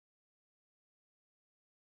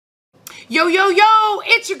Yo, yo, yo,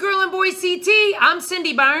 it's your girl and boy CT. I'm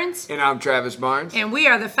Cindy Barnes. And I'm Travis Barnes. And we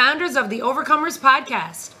are the founders of the Overcomers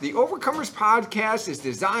Podcast. The Overcomers Podcast is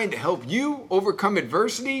designed to help you overcome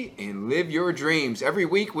adversity and live your dreams. Every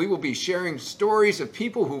week we will be sharing stories of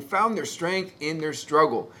people who found their strength in their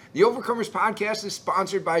struggle. The Overcomers Podcast is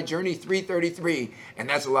sponsored by Journey 333, and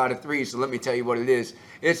that's a lot of threes, so let me tell you what it is.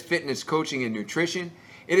 It's fitness, coaching, and nutrition.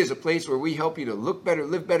 It is a place where we help you to look better,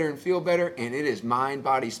 live better, and feel better, and it is mind,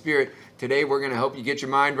 body, spirit. Today, we're going to help you get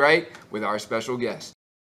your mind right with our special guest.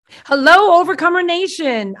 Hello, Overcomer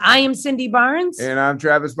Nation. I am Cindy Barnes. And I'm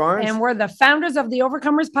Travis Barnes. And we're the founders of the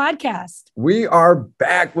Overcomers Podcast. We are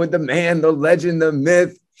back with the man, the legend, the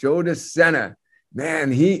myth, Joe De Sena.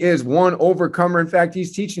 Man, he is one overcomer. In fact,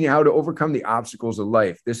 he's teaching you how to overcome the obstacles of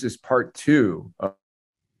life. This is part two of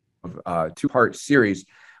a two-part series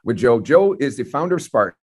with Joe. Joe is the founder of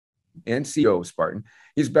Spartan and CEO of Spartan.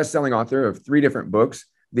 He's a best-selling author of 3 different books,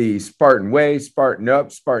 The Spartan Way, Spartan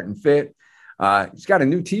Up, Spartan Fit. He's got a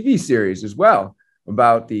new TV series as well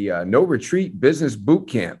about the No Retreat Business Boot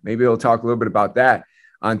Camp. Maybe he'll talk a little bit about that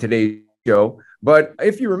on today's show. But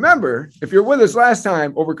if you remember, if you're with us last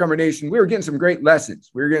time, Overcomer Nation, we were getting some great lessons.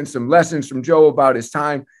 We were getting some lessons from Joe about his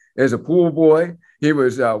time as a pool boy. He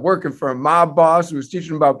was working for a mob boss who was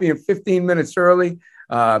teaching him about being 15 minutes early,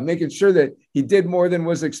 making sure that he did more than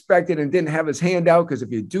was expected and didn't have his hand out, because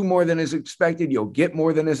if you do more than is expected, you'll get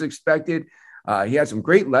more than is expected. He had some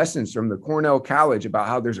great lessons from the Cornell College about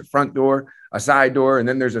how there's a front door, a side door, and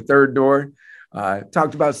then there's a third door.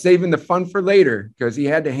 Talked about saving the fun for later because he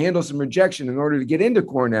had to handle some rejection in order to get into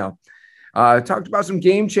Cornell. Talked about some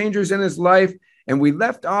game changers in his life, and we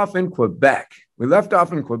left off in Quebec. We left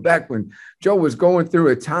off in Quebec when Joe was going through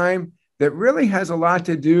a time that really has a lot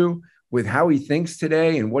to do with how he thinks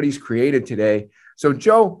today and what he's created today. So,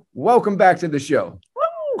 Joe, welcome back to the show.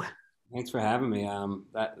 Woo! Thanks for having me.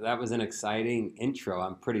 That was an exciting intro.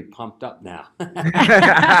 I'm pretty pumped up now.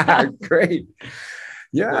 Great.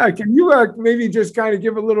 Yeah, can you maybe just kind of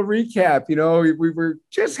give a little recap? You know, we were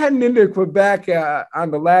just heading into Quebec on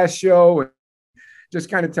the last show, and just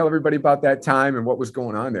kind of tell everybody about that time and what was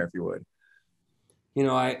going on there, if you would. You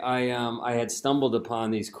know, I had stumbled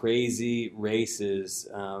upon these crazy races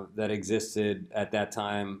that existed at that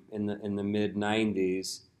time in the mid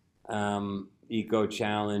 '90s. Eco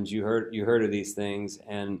Challenge. You heard of these things,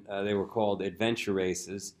 and they were called adventure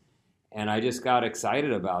races. And I just got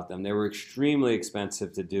excited about them. They were extremely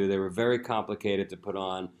expensive to do. They were very complicated to put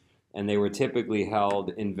on, and they were typically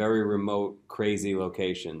held in very remote, crazy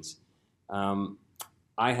locations.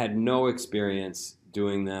 I had no experience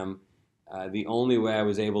doing them. The only way I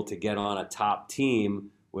was able to get on a top team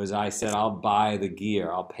was I said, I'll buy the gear.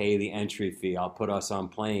 I'll pay the entry fee. I'll put us on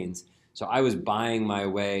planes. So I was buying my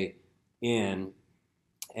way in,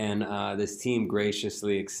 and this team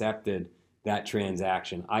graciously accepted that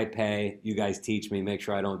transaction. I pay, you guys teach me, make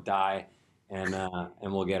sure I don't die, and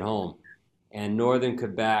we'll get home. And Northern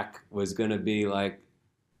Quebec was going to be like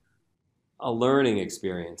a learning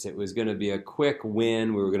experience. It was going to be a quick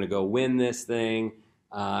win. We were going to go win this thing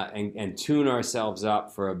and tune ourselves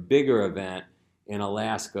up for a bigger event in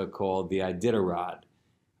Alaska called the Iditarod.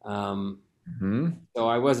 So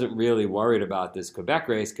I wasn't really worried about this Quebec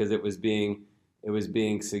race because it was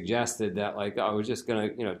being suggested that, like, oh, we're just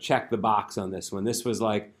going to, check the box on this one. This was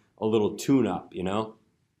like a little tune-up,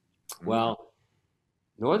 Well,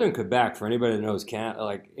 Northern Quebec, for anybody that knows Canada,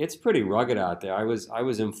 like, it's pretty rugged out there. I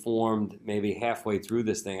was informed maybe halfway through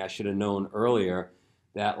this thing, I should have known earlier,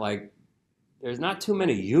 that, like, there's not too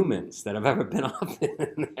many humans that have ever been up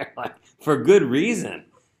in there, like, for good reason.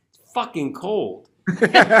 It's fucking cold.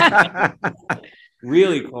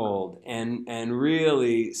 Really cold and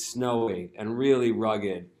really snowy and really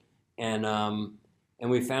rugged, and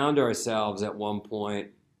we found ourselves at one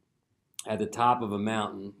point at the top of a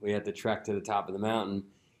mountain. We had to trek to the top of the mountain,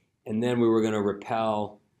 and then we were going to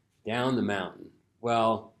rappel down the mountain.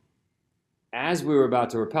 Well, as we were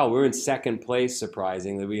about to rappel, we were in second place.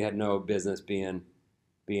 Surprisingly, we had no business being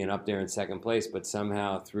up there in second place, but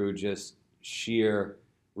somehow through just sheer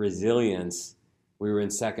resilience, we were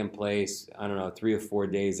in second place, I don't know, 3 or 4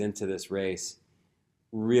 days into this race,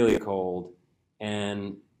 really cold.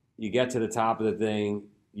 And you get to the top of the thing,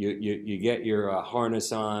 you get your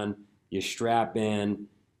harness on, you strap in,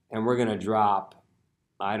 and we're going to drop,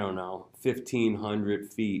 I don't know,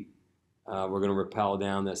 1,500 feet. We're going to rappel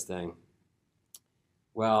down this thing.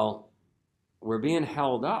 Well, we're being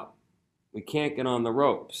held up. We can't get on the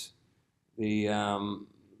ropes. The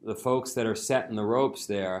folks that are setting the ropes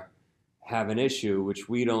there have an issue, which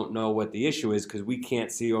we don't know what the issue is because we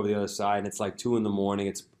can't see over the other side. And it's like 2 a.m.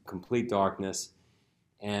 It's complete darkness.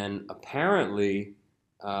 And apparently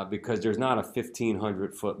because there's not a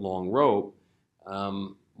 1,500-foot long rope.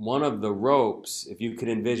 One of the ropes, if you could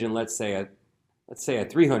envision, let's say a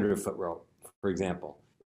 300-foot rope, for example,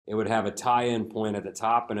 it would have a tie-in point at the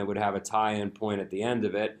top and it would have a tie-in point at the end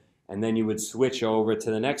of it, and then you would switch over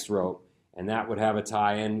to the next rope, and that would have a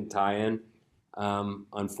tie-in.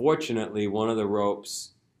 Unfortunately, one of the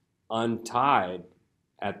ropes untied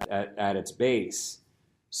at its base.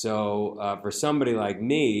 So for somebody like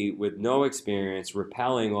me with no experience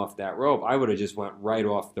rappelling off that rope, I would have just went right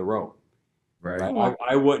off the rope. Right.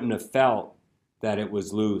 I wouldn't have felt that it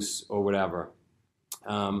was loose or whatever.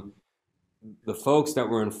 The folks that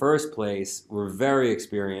were in first place were very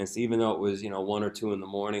experienced, even though it was 1 or 2 in the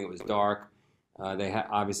morning. It was dark. They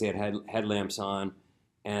obviously had headlamps on,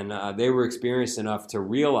 and they were experienced enough to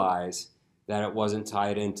realize that it wasn't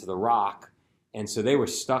tied into the rock, and so they were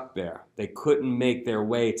stuck there. They couldn't make their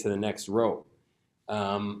way to the next rope.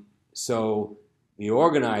 So the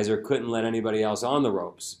organizer couldn't let anybody else on the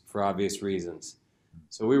ropes for obvious reasons.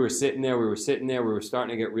 So we were sitting there. We were starting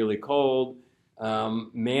to get really cold.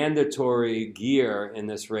 Mandatory gear in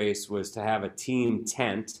this race was to have a team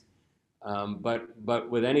tent. But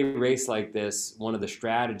with any race like this, one of the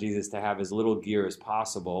strategies is to have as little gear as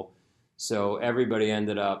possible. So everybody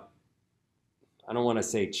ended up, I don't want to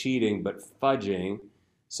say cheating, but fudging.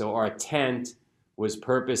 So our tent was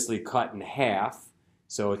purposely cut in half.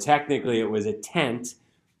 So technically it was a tent,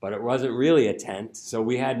 but it wasn't really a tent. So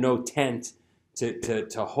we had no tent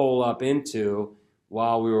to hole up into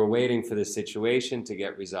while we were waiting for the situation to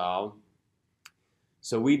get resolved.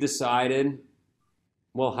 So we decided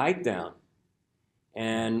we'll hike down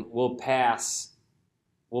and we'll pass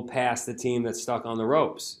the team that's stuck on the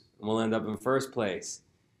ropes, and we'll end up in first place.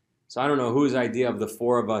 So I don't know whose idea of the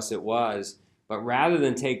 4 of us it was, but rather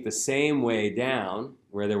than take the same way down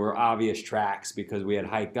where there were obvious tracks because we had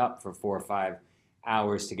hiked up for 4 or 5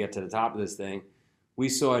 hours to get to the top of this thing, we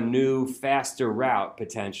saw a new, faster route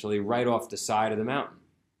potentially right off the side of the mountain.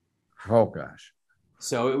 Oh, gosh.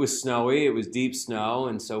 So it was snowy. It was deep snow.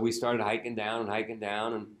 And so we started hiking down.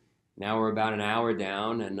 And now we're about an hour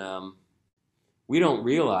down. And we don't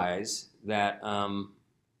realize that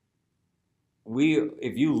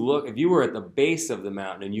if you were at the base of the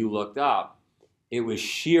mountain and you looked up, it was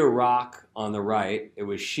sheer rock on the right. It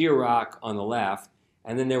was sheer rock on the left.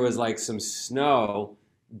 And then there was like some snow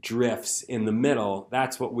drifts in the middle.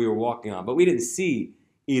 That's what we were walking on. But we didn't see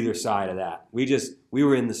either side of that. We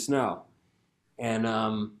were in the snow. And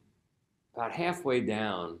about halfway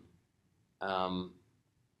down,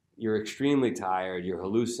 you're extremely tired, you're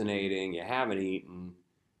hallucinating, you haven't eaten,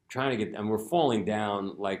 and we're falling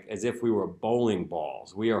down like as if we were bowling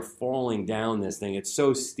balls. We are falling down this thing. It's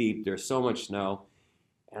so steep, there's so much snow.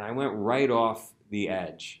 And I went right off the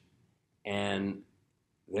edge. And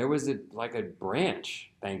there was a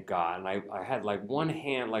branch, thank God. And I had like one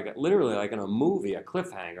hand, literally like in a movie, a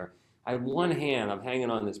cliffhanger. I had one hand, I'm hanging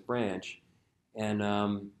on this branch, and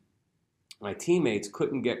my teammates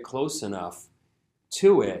couldn't get close enough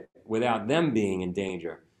to it without them being in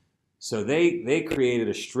danger. So they created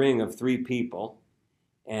a string of 3 people,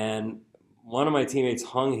 and one of my teammates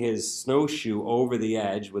hung his snowshoe over the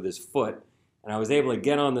edge with his foot, and I was able to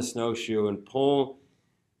get on the snowshoe and pull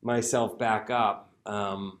myself back up.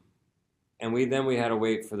 And we had to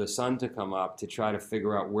wait for the sun to come up to try to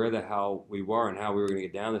figure out where the hell we were and how we were going to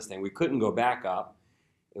get down this thing. We couldn't go back up.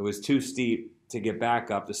 It was too steep to get back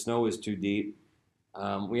up. The snow was too deep.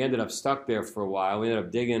 We ended up stuck there for a while. We ended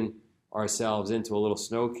up digging ourselves into a little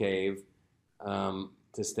snow cave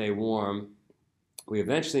to stay warm. We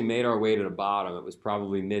eventually made our way to the bottom. It was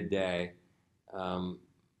probably midday.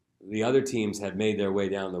 The other teams had made their way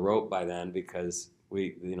down the rope by then because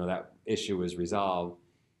that issue was resolved.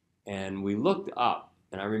 And we looked up,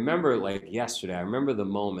 and I remember like yesterday, I remember the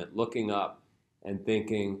moment looking up and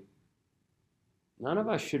thinking, none of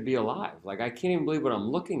us should be alive. Like, I can't even believe what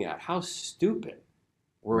I'm looking at. How stupid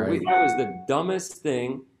were we? That was the dumbest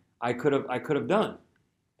thing I could have done.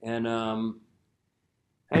 And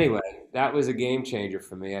anyway, that was a game changer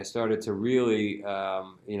for me. I started to really,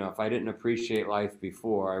 if I didn't appreciate life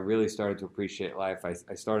before, I really started to appreciate life.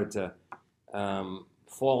 I started to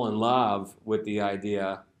fall in love with the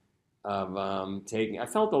idea of I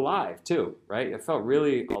felt alive too, right? I felt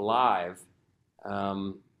really alive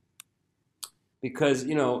because,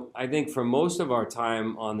 I think for most of our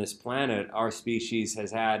time on this planet, our species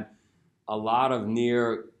has had a lot of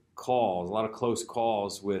near calls, a lot of close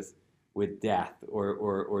calls with death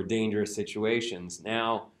or dangerous situations.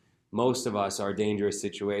 Now, most of us, our dangerous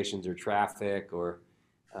situations are traffic or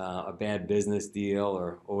a bad business deal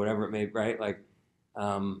or whatever it may be, right?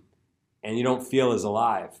 and you don't feel as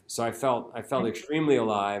alive. So I felt extremely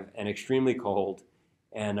alive and extremely cold.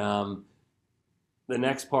 And the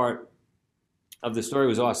next part of the story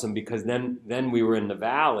was awesome because then we were in the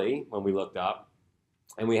valley when we looked up,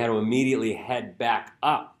 and we had to immediately head back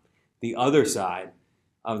up the other side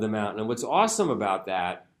of the mountain. And what's awesome about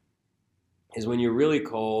that is when you're really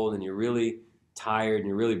cold and you're really tired and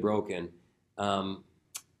you're really broken,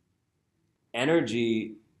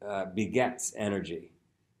 energy begets energy.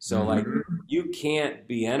 So like you can't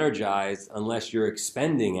be energized unless you're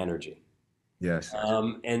expending energy. Yes.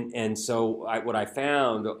 And so what I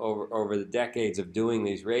found over the decades of doing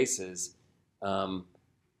these races,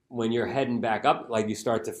 when you're heading back up, like you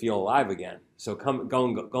start to feel alive again. So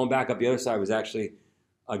going back up the other side was actually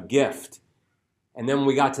a gift. And then when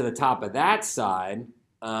we got to the top of that side,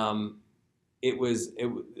 it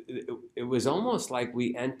was almost like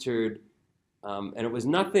we entered, and it was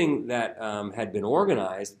nothing that had been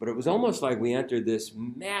organized, but it was almost like we entered this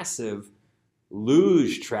massive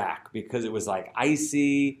luge track because it was like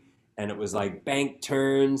icy and it was like bank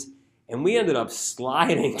turns, and we ended up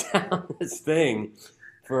sliding down this thing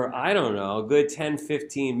for, I don't know, a good 10,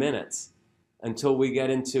 15 minutes until we get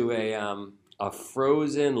into a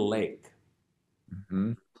frozen lake.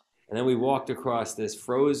 Mm-hmm. And then we walked across this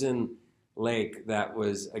frozen lake that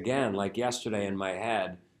was, again, like yesterday in my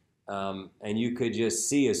head. And you could just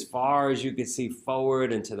see as far as you could see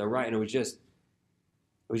forward and to the right. And it was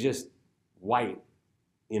just white,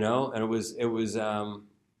 and it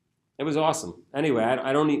was awesome. Anyway,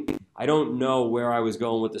 I don't know where I was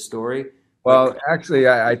going with the story. Well, actually,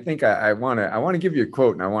 I think I want to give you a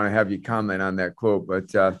quote, and I want to have you comment on that quote.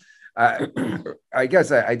 But I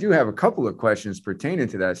guess I do have a couple of questions pertaining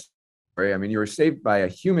to that story. I mean, you were saved by a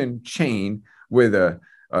human chain with a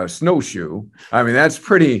snowshoe. I mean, that's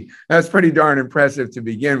pretty darn impressive to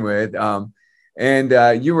begin with.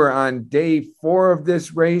 And you were on day 4 of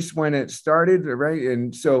this race when it started, right?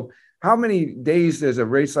 And so, how many days does a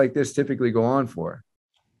race like this typically go on for?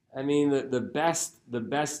 I mean, the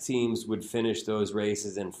best teams would finish those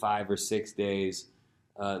races in 5 or 6 days.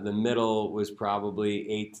 The middle was probably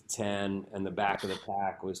 8 to 10, and the back of the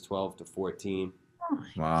pack was 12 to 14.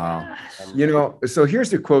 Wow. So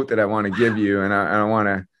here's the quote that I want to give you, and I want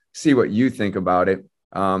to see what you think about it.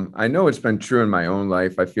 I know it's been true in my own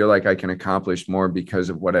life. I feel like I can accomplish more because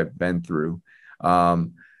of what I've been through.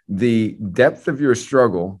 The depth of your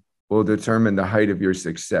struggle will determine the height of your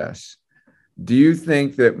success. Do you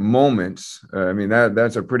think that moments, I mean,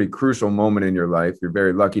 that's a pretty crucial moment in your life. You're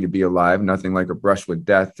very lucky to be alive. Nothing like a brush with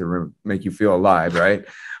death to make you feel alive, right?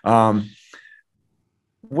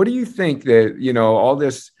 What do you think that, all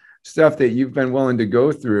this stuff that you've been willing to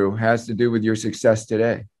go through has to do with your success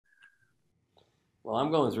today? Well,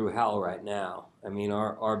 I'm going through hell right now. I mean,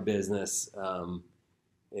 our business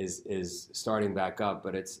is starting back up,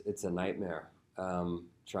 but it's a nightmare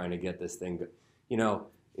trying to get this thing.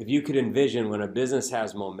 If you could envision when a business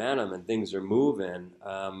has momentum and things are moving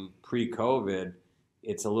pre-COVID,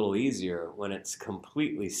 it's a little easier. When it's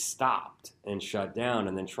completely stopped and shut down,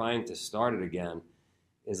 and then trying to start it again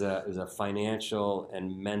is a financial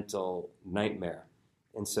and mental nightmare.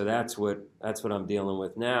 And so that's what I'm dealing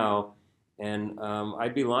with now. And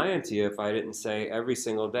I'd be lying to you if I didn't say every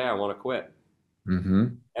single day I want to quit. Mm-hmm.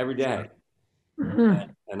 Every day. Mm-hmm.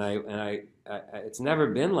 And I it's never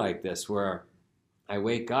been like this where I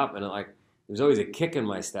wake up and there's always a kick in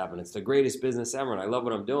my step, and it's the greatest business ever, and I love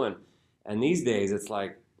what I'm doing. And these days it's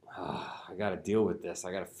like, I got to deal with this.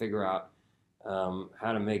 I got to figure out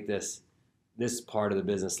how to make this part of the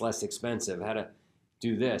business less expensive, how to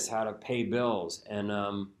do this, how to pay bills. And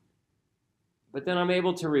but then I'm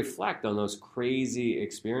able to reflect on those crazy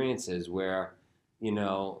experiences where,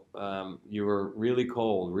 you were really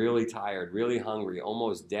cold, really tired, really hungry,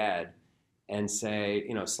 almost dead, and say,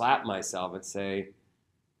 slap myself and say,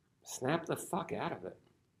 snap the fuck out of it.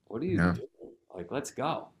 What are you doing? Like, let's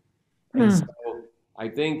go. And so I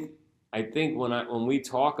think when we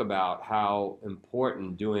talk about how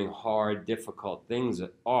important doing hard, difficult things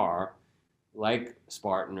are, like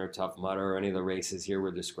Spartan or Tough Mudder or any of the races here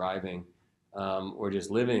we're describing, or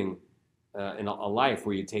just living in a life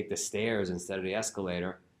where you take the stairs instead of the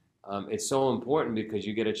escalator, it's so important because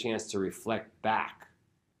you get a chance to reflect back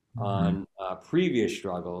on previous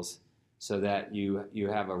struggles so that you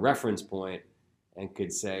have a reference point and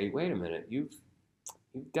could say, wait a minute, you've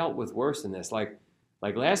dealt with worse than this. Like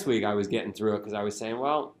last week I was getting through it because I was saying,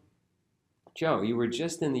 well, Joe, you were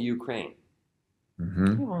just in the Ukraine.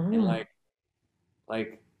 Mm-hmm. And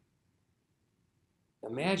like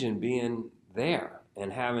imagine being there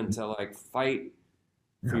and having to fight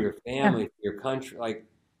for your family, for your country. Like,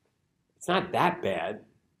 it's not that bad.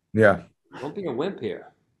 Yeah. Don't be a wimp here.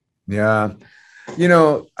 Yeah.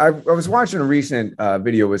 I was watching a recent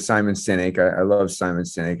video with Simon Sinek. I love Simon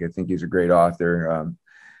Sinek. I think he's a great author.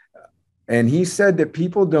 And he said that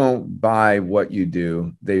people don't buy what you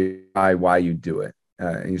do, they buy why you do it.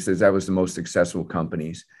 And he says that was the most successful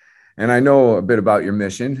companies. And I know a bit about your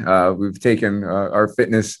mission. We've taken our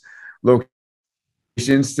fitness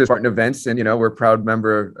locations to Spartan events, and we're a proud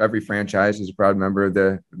member of every franchise is a proud member of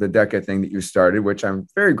the DECA thing that you started, which I'm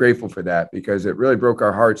very grateful for that, because it really broke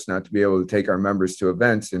our hearts not to be able to take our members to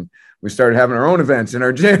events, and we started having our own events in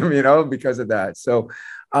our gym, because of that. So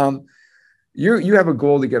you have a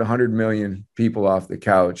goal to get 100 million people off the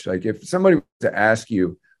couch. Like, if somebody was to ask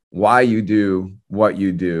you why you do what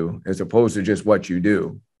you do as opposed to just what you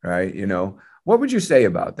do, right? What would you say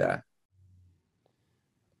about that?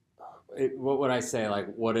 What would I say?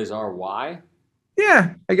 Like, what is our why?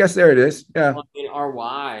 Yeah, I guess there it is. Yeah. Well, our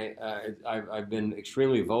why, I've been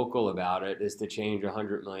extremely vocal about it, is to change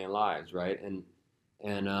 100 million lives, right? And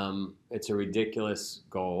it's a ridiculous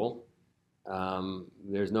goal.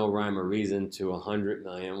 There's no rhyme or reason to 100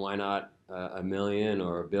 million. Why not a million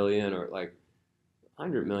or a billion, or like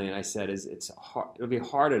 100 million? I said it's hard. It'll be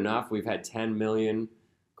hard enough. We've had 10 million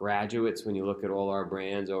graduates when you look at all our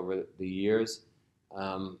brands over the years.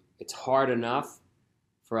 It's hard enough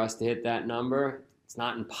for us to hit that number. It's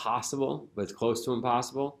not impossible, but it's close to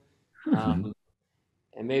impossible. Um,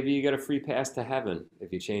 and maybe you get a free pass to heaven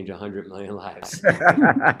if you change 100 million lives.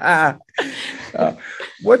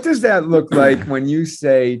 What does that look like when you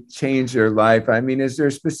say change your life? I mean, is there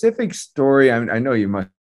a specific story? I know you must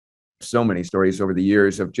have so many stories over the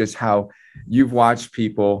years of just how you've watched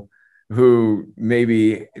people who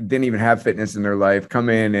maybe didn't even have fitness in their life come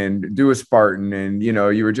in and do a Spartan, and you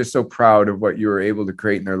were just so proud of what you were able to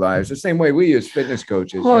create in their lives, the same way we as fitness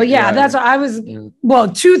coaches. Well, yeah, that's what I was.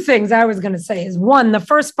 Well, two things I was going to say is, one, the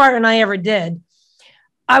first Spartan I ever did,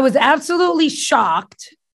 I was absolutely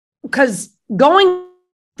shocked, because going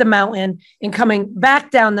the mountain and coming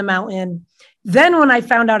back down the mountain, then when I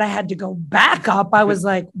found out I had to go back up, I was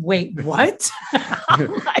like, wait, what?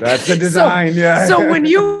 That's the design. Yeah. So when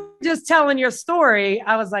you just telling your story,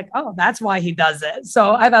 I was like, oh, that's why he does it.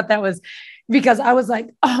 So I thought that was, because I was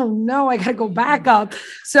like, oh no, I got to go back up.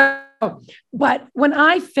 So, but when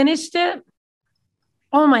I finished it,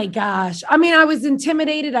 oh my gosh. I mean, I was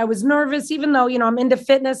intimidated. I was nervous, even though, I'm into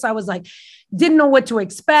fitness. I was like, didn't know what to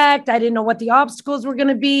expect. I didn't know what the obstacles were going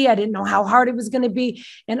to be. I didn't know how hard it was going to be.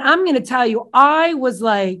 And I'm going to tell you, I was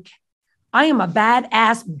like, I am a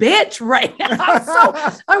badass bitch right now.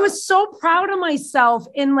 So I was so proud of myself,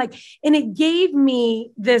 and it gave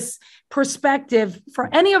me this perspective for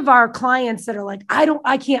any of our clients that are like,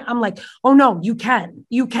 I can't. I'm like, oh no, you can.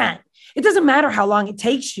 It doesn't matter how long it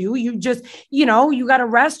takes you. You just, you got to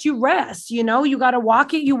rest, you rest, you got to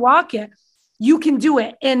walk it, you walk it. You can do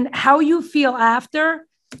it. And how you feel after,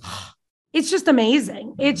 it's just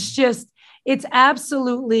amazing. It's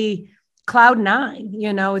absolutely cloud nine.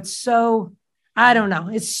 It's so, I don't know.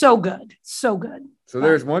 It's so good. So good. So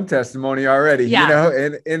there's one testimony already,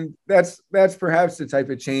 and that's perhaps the type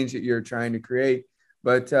of change that you're trying to create.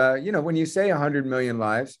 But, when you say 100 million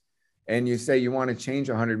lives, and you say you want to change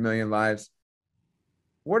 100 million lives,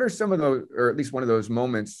 what are some of those, or at least one of those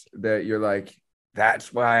moments that you're like,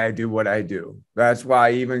 that's why I do what I do. That's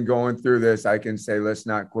why even going through this, I can say, let's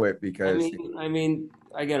not quit, because I mean,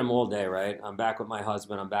 I get them all day, right? I'm back with my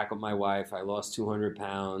husband. I'm back with my wife. I lost 200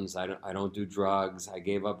 pounds. I don't do drugs. I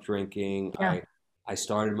gave up drinking. Yeah. I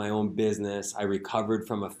started my own business. I recovered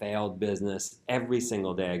from a failed business. Every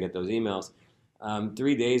single day I get those emails.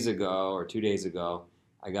 3 days ago or 2 days ago,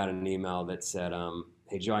 I got an email that said,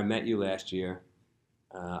 hey, Joe, I met you last year.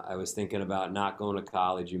 I was thinking about not going to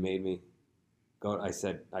college. You made me go.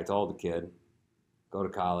 I told the kid, go to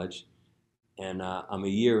college. And I'm a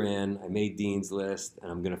year in. I made Dean's List,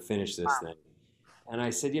 and I'm going to finish this thing. And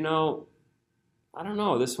I said, I don't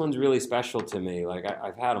know. This one's really special to me. Like,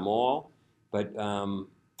 I've had them all, but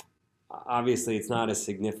obviously it's not as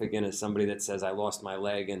significant as somebody that says, I lost my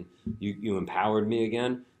leg and you empowered me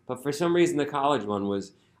again. But for some reason, the college one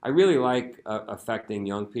was, I really like affecting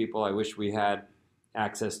young people. I wish we had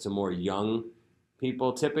access to more young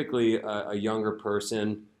people. Typically, a younger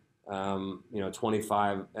person,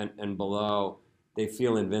 25 and below, they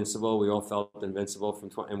feel invincible. We all felt invincible from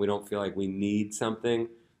 20, and we don't feel like we need something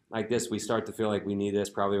like this. We start to feel like we need this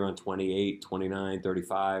probably around 28, 29,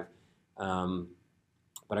 35.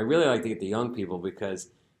 But I really like to get the young people, because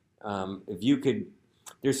if you could,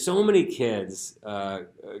 there's so many kids,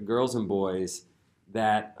 girls and boys,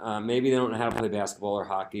 that maybe they don't know how to play basketball or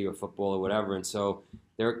hockey or football or whatever. And so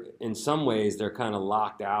in some ways, they're kind of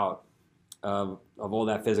locked out of all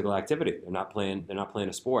that physical activity. They're not playing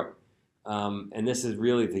a sport. And this is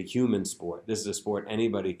really the human sport. This is a sport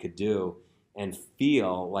anybody could do and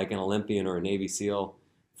feel like an Olympian or a Navy SEAL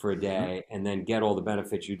for a day, and then get all the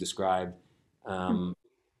benefits you described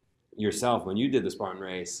yourself when you did the Spartan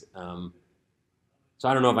race. So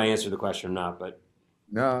I don't know if I answered the question or not, but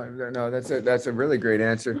no, that's a really great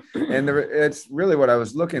answer, and it's really what I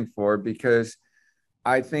was looking for, because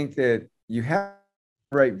I think that you have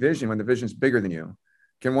the right vision when the vision's bigger than you.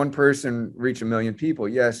 Can one person reach 1 million people?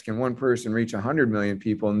 Yes. Can one person reach 100 million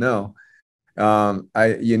people? No.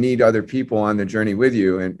 You need other people on the journey with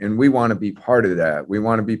you. And we want to be part of that. We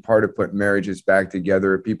want to be part of putting marriages back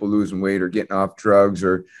together, people losing weight or getting off drugs,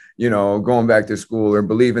 or, going back to school, or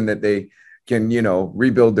believing that they can,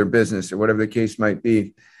 rebuild their business, or whatever the case might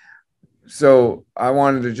be. So I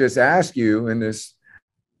wanted to just ask you, in this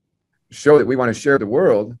show that we want to share with the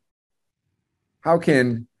world, how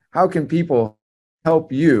can people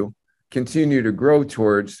help you continue to grow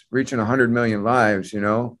towards reaching 100 million lives?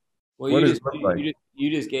 Well, what does it look like?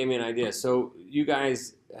 You just gave me an idea. So you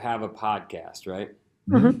guys have a podcast, right?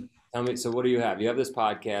 Mm-hmm. Tell me, so what do you have? You have this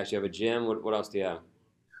podcast, you have a gym. What else do you have?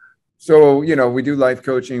 So, we do life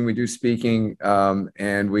coaching, we do speaking,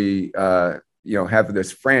 and we, have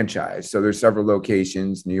this franchise. So there's several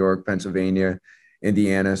locations: New York, Pennsylvania,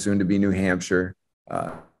 Indiana, soon to be New Hampshire.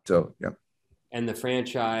 Yeah. And the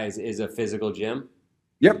franchise is a physical gym?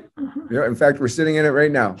 Yep. Yeah. In fact, we're sitting in it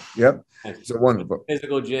right now. Yep. So wonderful.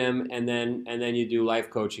 Physical gym, and then you do life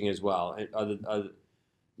coaching as well.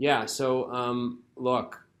 Yeah. So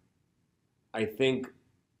look, I think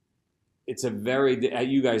it's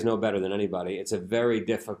you guys know better than anybody. It's a very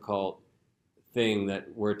difficult thing that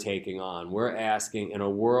we're taking on. We're asking, in a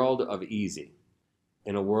world of easy,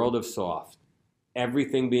 in a world of soft,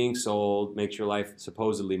 everything being sold makes your life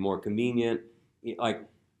supposedly more convenient. Like,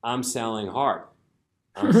 I'm selling hard.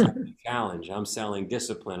 I'm selling challenge. I'm selling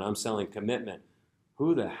discipline. I'm selling commitment.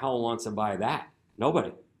 Who the hell wants to buy that?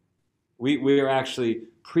 Nobody. We are actually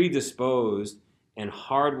predisposed and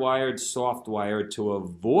hardwired, softwired to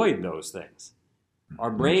avoid those things.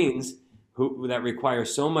 Our brains, that require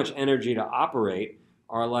so much energy to operate,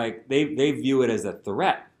 are like, they view it as a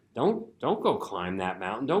threat. Don't go climb that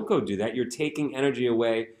mountain. Don't go do that. You're taking energy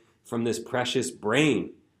away from this precious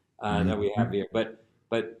brain that we have here.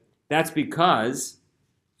 But that's because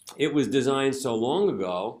it was designed so long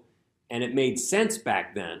ago, and it made sense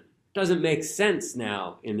back then. It doesn't make sense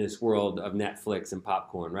now in this world of Netflix and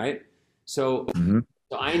popcorn, right? So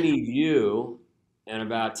I need you and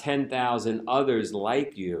about 10,000 others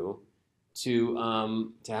like you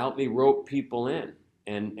to help me rope people in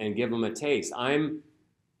and give them a taste. I'm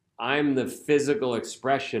the physical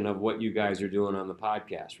expression of what you guys are doing on the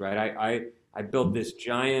podcast, right?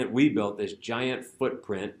 we built this giant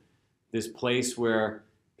footprint, this place where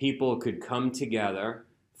people could come together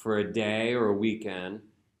for a day or a weekend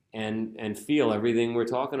and feel everything we're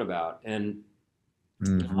talking about. And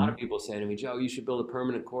a lot of people say to me, Joe, you should build a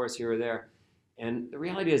permanent course here or there. And the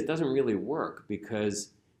reality is it doesn't really work,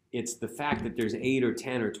 because it's the fact that there's 8 or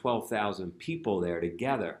 10 or 12,000 people there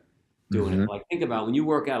together doing it. Like, think about when you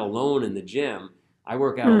work out alone in the gym. I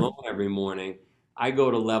work out alone every morning. I go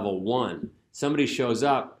to level 1. Somebody shows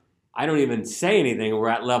up. I don't even say anything. We're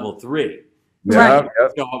at level 3. Yeah,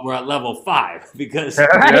 So we're at level 5 because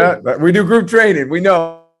we do group training. We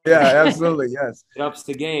know. Yeah, absolutely. Yes. It ups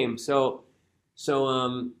the game. So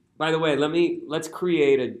by the way, let's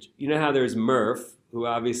create you know how there's Murph, who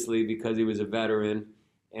obviously, because he was a veteran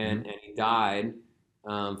and he died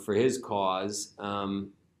for his cause.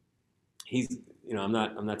 He's, I'm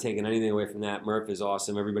not taking anything away from that. Murph is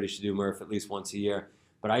awesome. Everybody should do Murph at least once a year.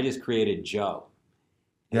 But I just created Joe.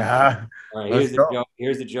 Yeah. All right.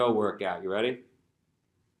 Here's the Joe workout. You ready?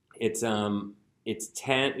 It's 10.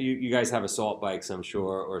 You guys have assault bikes, I'm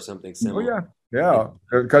sure, or something similar. Oh yeah.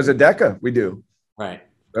 Because of DECA, we do. Right.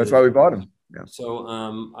 That's why we bought them. Yeah. So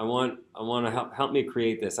I want to help me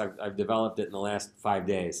create this. I've developed it in the last 5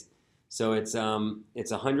 days. So it's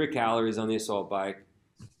 100 calories on the assault bike.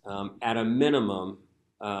 At a minimum,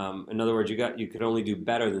 in other words, you could only do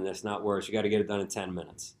better than this, not worse. You got to get it done in 10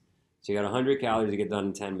 minutes. So you got 100 calories to get done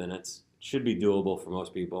in 10 minutes. It should be doable for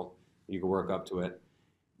most people. You can work up to it.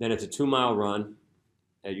 Then it's a 2-mile run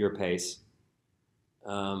at your pace.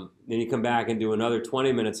 Then you come back and do another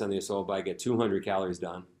 20 minutes on the assault bike, get 200 calories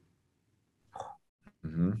done.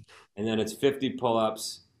 And then it's 50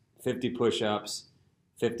 pull-ups, 50 push-ups,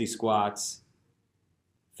 50 squats,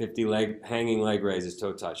 50 hanging leg raises,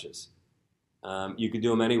 toe touches. You could do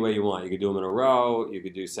them any way you want. You could do them in a row. You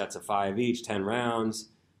could do sets of 5 each, 10 rounds.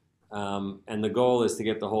 And the goal is to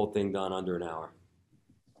get the whole thing done under an hour.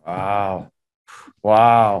 Wow.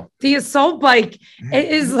 Wow. The assault bike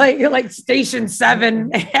is like station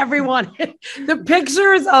 7. Everyone, the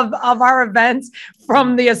pictures of our events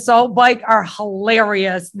from the assault bike are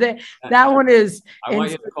hilarious. That one is. I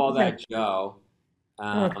want you to call that Joe.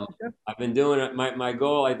 I've been doing it. My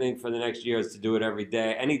goal, I think, for the next year is to do it every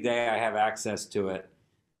day. Any day I have access to it,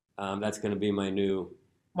 that's going to be my new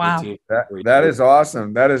Wow. routine. That is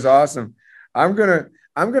awesome. That is awesome. I'm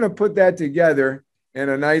gonna put that together in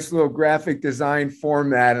a nice little graphic design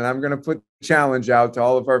format, and I'm gonna put the challenge out to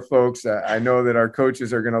all of our folks. I know that our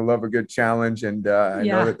coaches are gonna love a good challenge, and I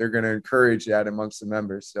know that they're gonna encourage that amongst the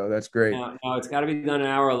members. So that's great. Now it's got to be done an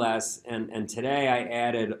hour or less, and today I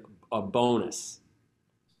added a bonus,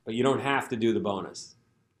 but you don't have to do the bonus.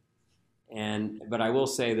 But I will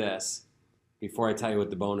say this before I tell you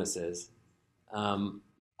what the bonus is.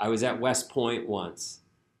 I was at West Point once,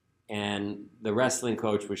 and the wrestling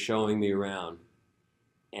coach was showing me around.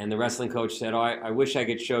 And the wrestling coach said, "Oh, I wish I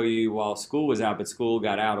could show you while school was out, but school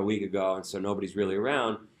got out a week ago, and so nobody's really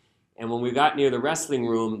around." And when we got near the wrestling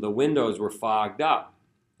room, the windows were fogged up.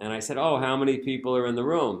 And I said, "Oh, how many people are in the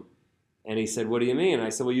room?" And he said, "What do you mean?" I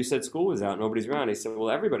said, "Well, you said school was out, nobody's around." He said, "Well,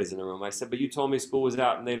 everybody's in the room." I said, "But you told me school was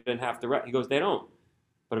out and they didn't have to." He goes, "They don't.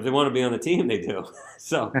 But if they want to be on the team, they do."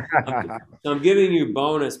 So I'm giving you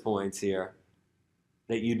bonus points here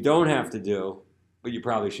that you don't have to do, but you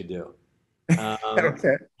probably should do.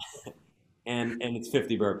 Okay. And it's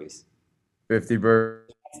 50 burpees. 50 burpees.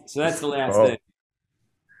 So that's the last thing.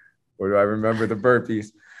 Where do I remember the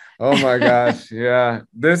burpees? Oh my gosh. Yeah.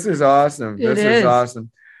 This is awesome. This is awesome.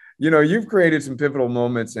 You've created some pivotal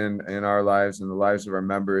moments in our lives and the lives of our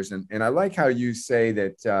members. And I like how you say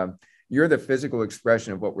that you're the physical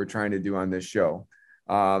expression of what we're trying to do on this show.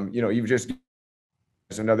 You've just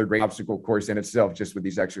another great obstacle course in itself, just with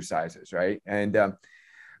these exercises, right? And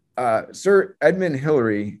Sir Edmund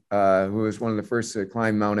Hillary, who was one of the first to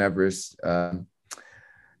climb Mount Everest,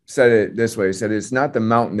 said it this way. He said, "It's not the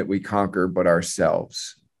mountain that we conquer, but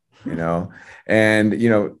ourselves."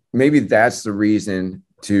 And maybe that's the reason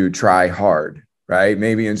to try hard, right?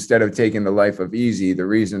 Maybe instead of taking the life of easy, the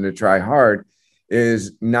reason to try hard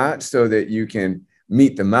is not so that you can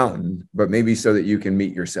meet the mountain, but maybe so that you can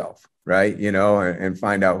meet yourself, right? And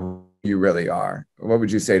find out who you really are. What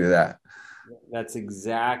would you say to that? That's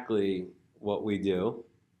exactly what we do.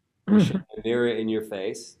 We shine a mirror in your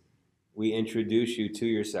face. We introduce you to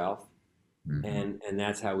yourself, and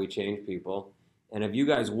that's how we change people. And if you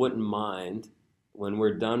guys wouldn't mind, when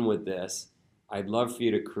we're done with this, I'd love for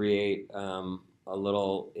you to create a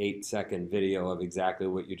little 8-second video of exactly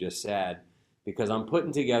what you just said, because I'm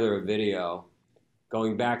putting together a video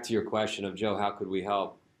going back to your question of, Joe, how could we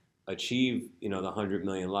help achieve, the 100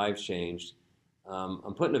 million lives changed?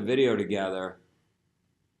 I'm putting a video together.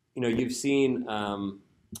 You've seen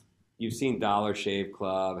Dollar Shave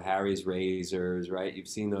Club, Harry's Razors, right? You've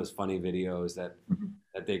seen those funny videos that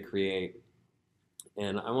they create.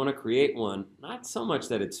 And I want to create one, not so much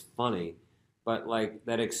that it's funny, but like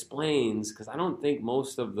that explains, because I don't think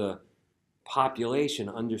most of the population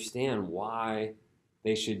understand why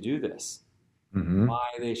they should do this, why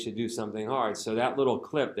they should do something hard. So that little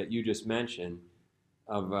clip that you just mentioned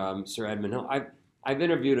of Sir Edmund Hill, I've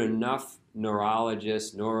interviewed enough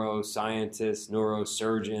neurologists, neuroscientists,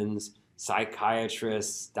 neurosurgeons,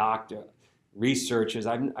 psychiatrists, doctors, researchers.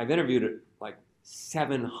 I've interviewed like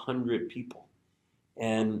 700 people.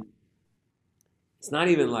 And it's not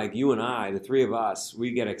even like you and I, the three of us,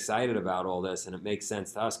 we get excited about all this, and it makes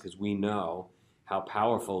sense to us because we know how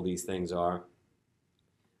powerful these things are.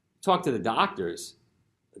 Talk to the doctors.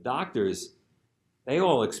 The doctors, they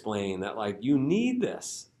all explain that, like, you need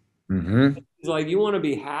this. It's like, you want to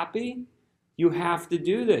be happy? You have to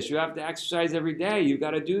do this. You have to exercise every day. You've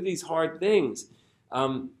got to do these hard things.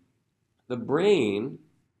 The brain,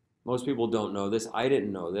 most people don't know this. I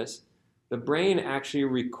didn't know this. The brain actually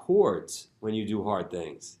records when you do hard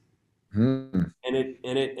things. And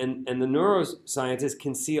the neuroscientists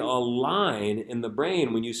can see a line in the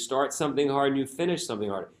brain when you start something hard and you finish something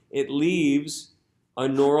hard. It leaves a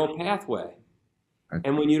neural pathway.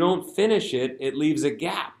 And when you don't finish it, it leaves a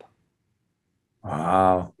gap.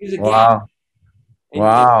 Wow. It leaves a Wow.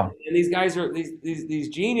 gap. And these guys are these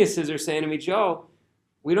geniuses are saying to me, Joe,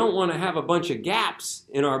 we don't want to have a bunch of gaps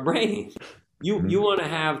in our brain. You want to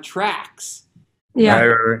have tracks.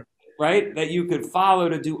 Yeah. Right? That you could follow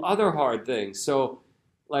to do other hard things. So,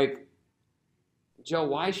 like, Joe,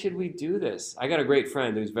 why should we do this? I got a great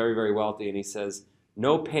friend who's very, very wealthy, and he says,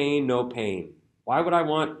 no pain, no pain.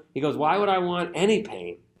 He goes, why would I want any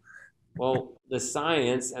pain? Well, the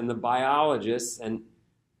science and the biologists and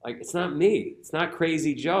Like, it's not me. It's not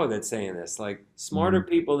crazy Joe that's saying this. Like, smarter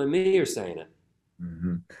people than me are saying it.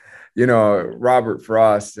 Mm-hmm. Robert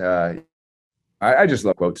Frost, I just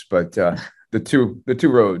love quotes, but the two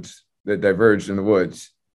roads that diverged in the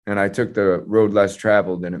woods, and I took the road less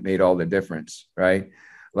traveled, and it made all the difference, right?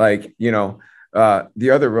 Like, the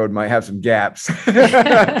other road might have some gaps,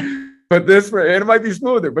 but and it might be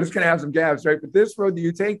smoother, but it's going to have some gaps, right? But this road that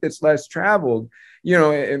you take that's less traveled,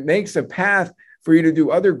 it makes a path for you to do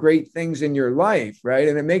other great things in your life, right?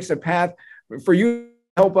 And it makes a path for you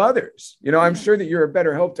help others. I'm sure that you're a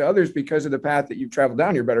better help to others because of the path that you've traveled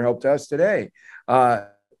down. You're a better help to us today. So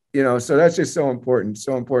that's just so important,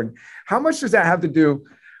 so important. How much does that have to do,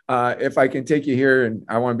 if I can take you here, and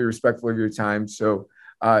I want to be respectful of your time. So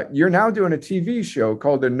you're now doing a TV show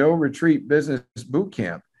called the No Retreat Business Boot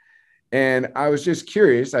Camp. And I was just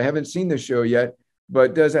curious, I haven't seen the show yet,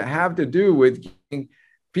 but does it have to do with getting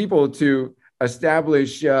people to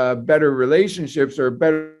establish better relationships or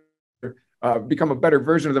become a better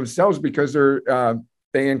version of themselves because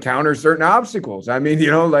they encounter certain obstacles? I mean,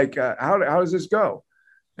 how does this go?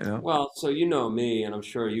 Well, so me, and I'm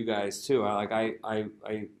sure you guys too. I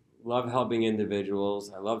love helping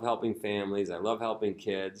individuals. I love helping families. I love helping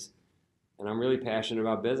kids, and I'm really passionate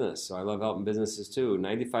about business. So I love helping businesses too.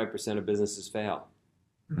 95% of businesses fail.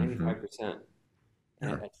 95%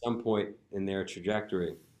 at some point in their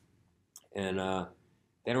trajectory, and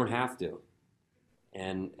they don't have to.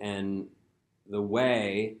 And the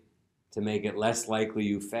way to make it less likely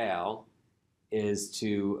you fail is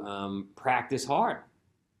to practice hard.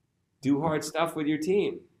 Do hard stuff with your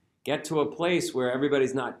team. Get to a place where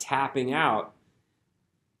everybody's not tapping out.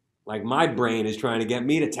 Like my brain is trying to get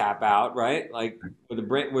me to tap out, right? Like where the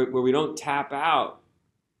brain, where we don't tap out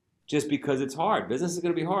just because it's hard. Business is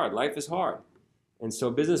going to be hard. Life is hard. And so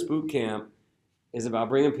Business Boot Camp is about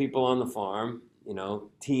bringing people on the farm,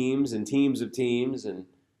 teams and teams of teams, and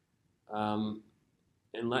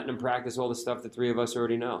letting them practice all the stuff the three of us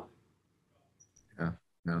already know. Yeah,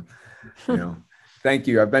 no, thank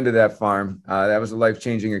you. I've been to that farm. That was a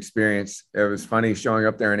life-changing experience. It was funny showing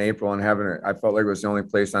up there in April and I felt like it was the only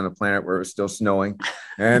place on the planet where it was still snowing.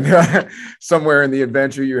 And somewhere in the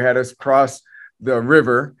adventure, you had us cross the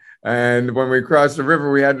river. And when we crossed the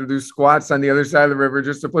river, we had to do squats on the other side of the river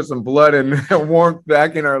just to put some blood and warmth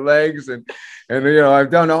back in our legs. And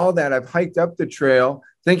I've done all that. I've hiked up the trail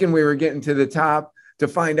thinking we were getting to the top, to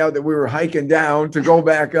find out that we were hiking down to go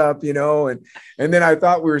back up, and then I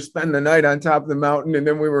thought we were spending the night on top of the mountain. And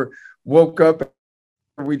then woke up,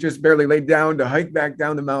 we just barely laid down to hike back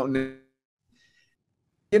down the mountain.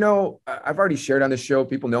 I've already shared on the show,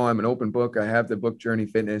 people know I'm an open book. I have the book Journey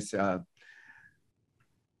Fitness.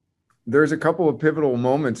 There's a couple of pivotal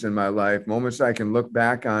moments in my life, moments I can look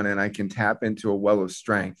back on and I can tap into a well of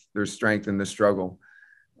strength. There's strength in the struggle.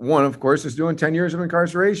 One, of course, is doing 10 years of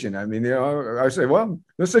incarceration. I mean, I say, well,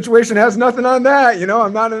 this situation has nothing on that.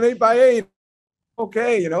 I'm not an 8x8.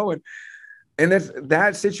 Okay. And if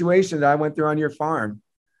that situation that I went through on your farm,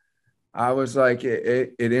 I was like,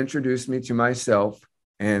 it introduced me to myself,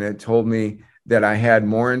 and it told me that I had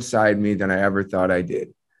more inside me than I ever thought I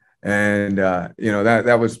did. And,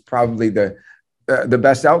 that was probably the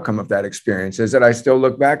best outcome of that experience, is that I still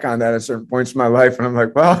look back on that at certain points in my life. And I'm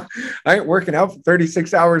like, well, I ain't working out for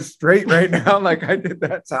 36 hours straight right now, like I did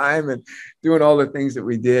that time, and doing all the things that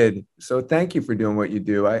we did. So thank you for doing what you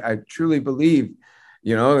do. I truly believe,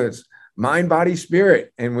 it's mind, body,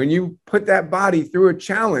 spirit. And when you put that body through a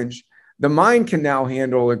challenge, the mind can now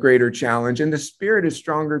handle a greater challenge, and the spirit is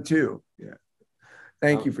stronger too. Yeah.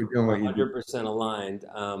 Thank you for doing what you do. 100% aligned.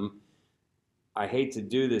 I hate to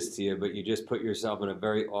do this to you, but you just put yourself in a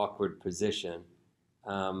very awkward position.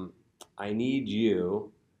 I need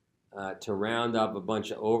you to round up a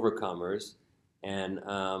bunch of overcomers and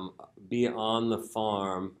be on the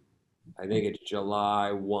farm. I think it's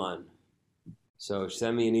July 1. So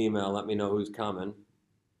send me an email. Let me know who's coming.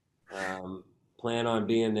 Plan on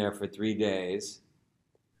being there for 3 days.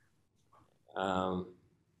 I'm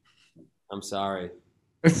sorry.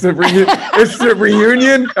 It's the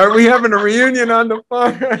reunion. Are we having a reunion on the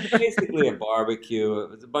farm? Basically a barbecue.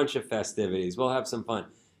 It's a bunch of festivities. We'll have some fun.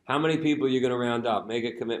 How many people are you going to round up? Make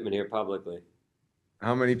a commitment here publicly.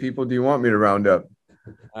 How many people do you want me to round up?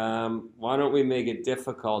 Why don't we make it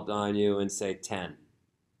difficult on you and say 10?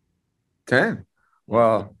 10?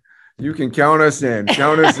 Well, you can count us in.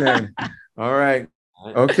 Count us in. All right.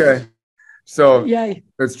 Okay. So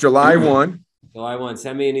it's July 1. July 1.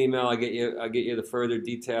 Send me an email. I'll get you the further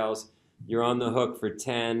details. You're on the hook for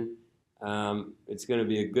 10. It's going to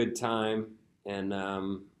be a good time, and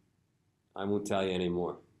I won't tell you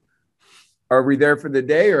anymore. Are we there for the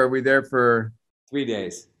day, or are we there for 3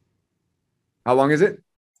 days? How long is it?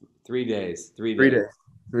 3 days. 3 days.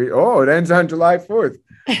 Oh, it ends on July 4th.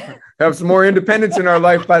 Have some more independence in our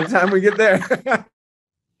life by the time we get there.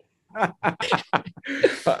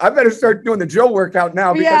 I better start doing the Joe workout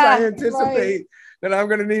now because I anticipate that I'm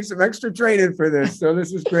going to need some extra training for this. So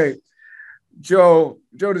this is great. Joe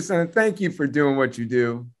De Sena, thank you for doing what you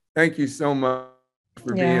do. Thank you so much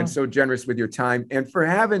for being so generous with your time and for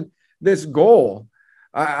having this goal.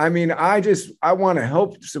 I mean, I want to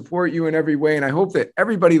help support you in every way. And I hope that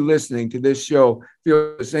everybody listening to this show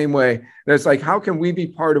feels the same way. That's like, how can we be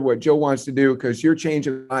part of what Joe wants to do? Because you're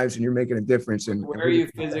changing lives and you're making a difference. And where are you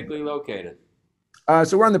physically located?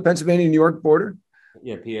 So we're on the Pennsylvania-New York border.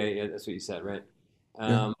 Yeah, PA. Yeah, that's what you said, right?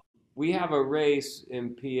 We have a race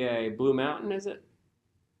in PA. Blue Mountain, is it?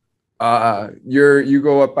 You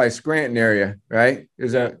go up by Scranton area, right?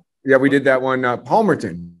 Is that? Yeah, we did that one.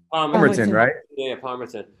 Palmerton, right? Yeah,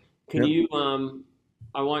 Palmerton. Can you?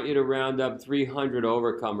 I want you to round up 300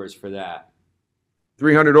 overcomers for that.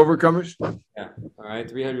 300 overcomers? Yeah. All right,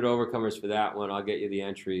 300 overcomers for that one. I'll get you the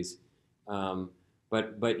entries.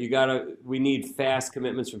 But we need fast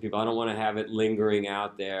commitments from people. I don't want to have it lingering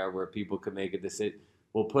out there where people could make a decision.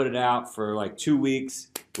 We'll put it out for like 2 weeks.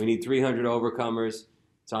 We need 300 overcomers.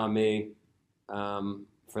 It's on me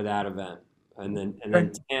for that event. And then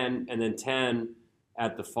 10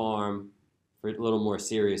 at the farm for a little more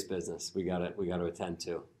serious business. We got to attend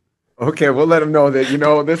to. Okay, we'll let them know that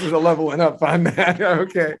this is a leveling up on that.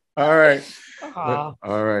 Okay, all right, all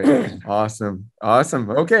right, awesome.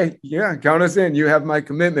 Okay, yeah, count us in. You have my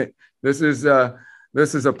commitment. This is a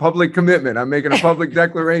public commitment. I'm making a public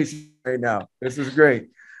declaration right now. This is great.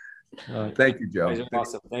 Thank you, Joe. You guys are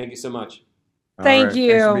awesome. Thank you so much. Thank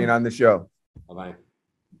you. Thanks for being on the show. Bye-bye.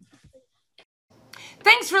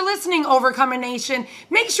 Thanks for listening, Overcomer Nation.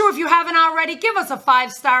 Make sure if you haven't already, give us a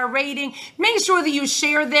 5-star rating. Make sure that you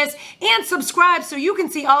share this and subscribe so you can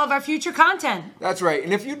see all of our future content. That's right.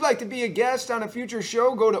 And if you'd like to be a guest on a future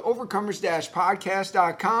show, go to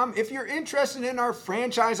overcomers-podcast.com. If you're interested in our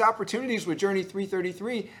franchise opportunities with Journey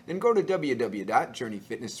 333, then go to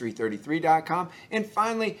www.journeyfitness333.com. And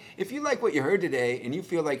finally, if you like what you heard today and you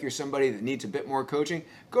feel like you're somebody that needs a bit more coaching,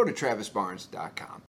 go to travisbarnes.com.